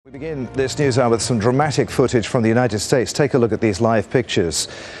We begin this news hour with some dramatic footage from the United States. Take a look at these live pictures.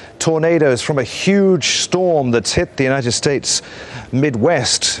 Tornadoes from a huge storm that's hit the United States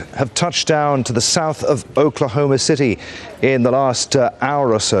Midwest have touched down to the south of Oklahoma City in the last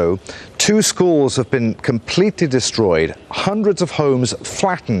hour or so. 2 schools have been completely destroyed, hundreds of homes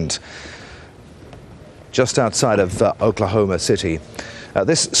flattened just outside of Oklahoma City.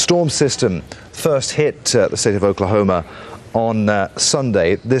 This storm system first hit the state of Oklahoma on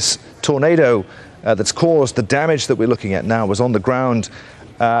Sunday. This tornado that's caused the damage that we're looking at now was on the ground,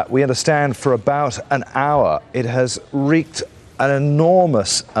 we understand, for about an hour. It has wreaked an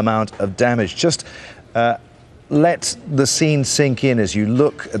enormous amount of damage. Just let the scene sink in as you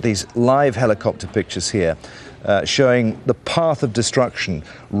look at these live helicopter pictures here, showing the path of destruction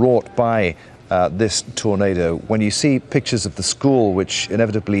wrought by this tornado. When you see pictures of the school, which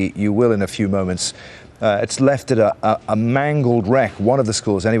inevitably you will in a few moments, it's left at a mangled wreck. One of the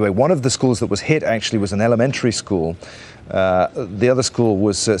schools, anyway, one of the schools that was hit actually was an elementary school. The other school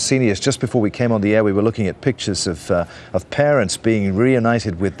was seniors. Just before we came on the air, we were looking at pictures of parents being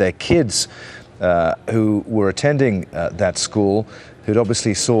reunited with their kids who were attending that school, who'd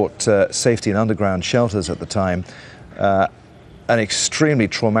obviously sought safety in underground shelters at the time. An extremely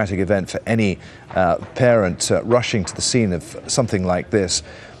traumatic event for any parent rushing to the scene of something like this.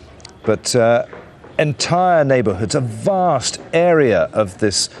 But entire neighborhoods, a vast area of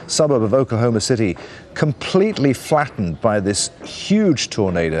this suburb of Oklahoma City, completely flattened by this huge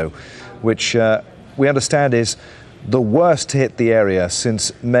tornado, which we understand is the worst to hit the area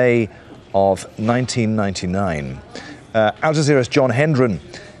since May of 1999. Al Jazeera's John Hendren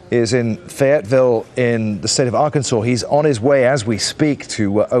is in Fayetteville in the state of Arkansas. He's on his way as we speak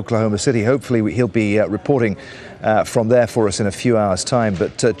to Oklahoma City. Hopefully he'll be reporting from there for us in a few hours' time.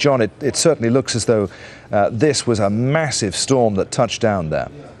 But John, it certainly looks as though this was a massive storm that touched down there.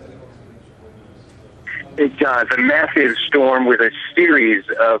 It does. A massive storm with a series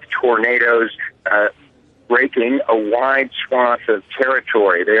of tornadoes breaking a wide swath of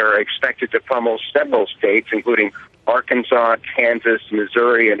territory. They are expected to pummel several states, including Arkansas, Kansas,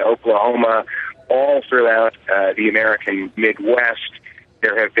 Missouri, and Oklahoma, all throughout the American Midwest.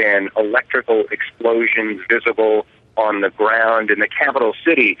 There have been electrical explosions visible on the ground in the capital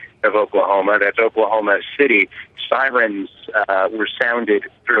city of Oklahoma. That's Oklahoma City. Sirens were sounded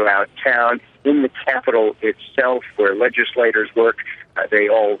throughout town. In the Capitol itself, where legislators work, they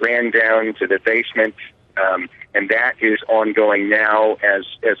all ran down to the basement, and that is ongoing now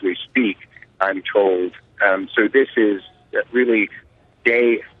as we speak, I'm told. So this is really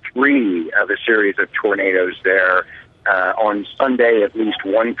day 3 of a series of tornadoes there. On Sunday, at least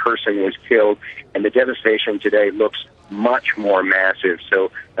 1 person was killed, and the devastation today looks much more massive.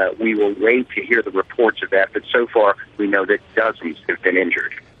 So we will wait to hear the reports of that, but so far we know that dozens have been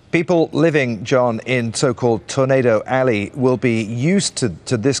injured. People living, John, in so-called Tornado Alley will be used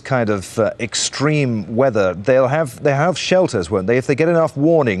to this kind of extreme weather. They'll have shelters, won't they? If they get enough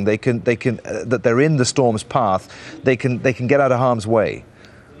warning, they can that they're in the storm's path, they can get out of harm's way.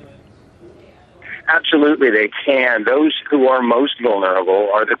 Absolutely, they can. Those who are most vulnerable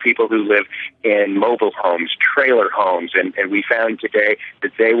are the people who live in mobile homes, trailer homes, and we found today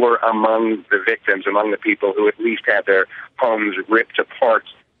that they were among the victims, among the people who at least had their homes ripped apart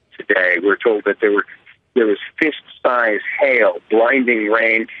today. We're told that there was fist-sized hail, blinding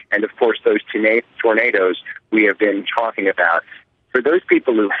rain, and of course those tornadoes we have been talking about. For those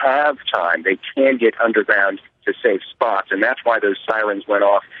people who have time, they can get underground to safe spots, and that's why those sirens went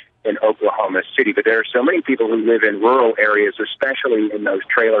off in Oklahoma City. But there are so many people who live in rural areas, especially in those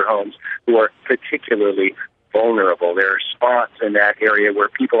trailer homes, who are particularly vulnerable. There are spots in that area where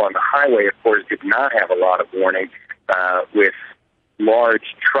people on the highway, of course, did not have a lot of warning, with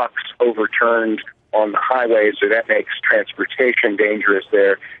large trucks overturned on the highway, so that makes transportation dangerous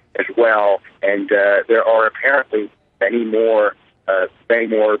there as well. And there are apparently many more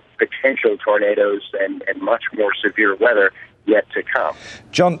potential tornadoes and much more severe weather yet to come.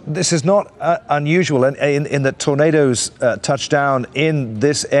 John, this is not unusual in that tornadoes touch down in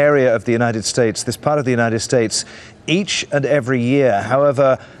this area of the United States, this part of the United States, each and every year.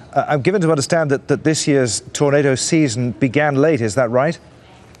 However, I'm given to understand that this year's tornado season began late. Is that right?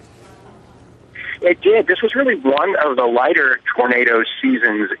 It did. This was really one of the lighter tornado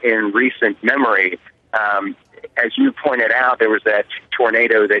seasons in recent memory. As you pointed out, there was that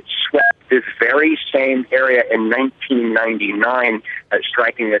tornado that swept this very same area in 1999,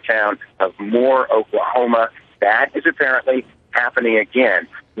 striking the town of Moore, Oklahoma. That is apparently happening again.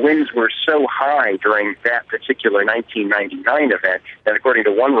 Winds were so high during that particular 1999 event that, according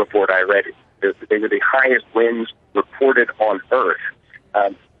to one report I read, they were the highest winds reported on Earth.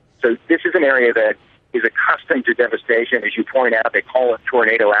 So this is an area that is accustomed to devastation. As you point out, they call it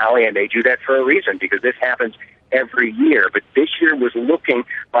Tornado Alley, and they do that for a reason, because this happens every year. But this year was looking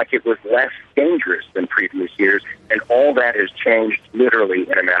like it was less dangerous than previous years, and all that has changed literally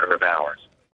in a matter of hours.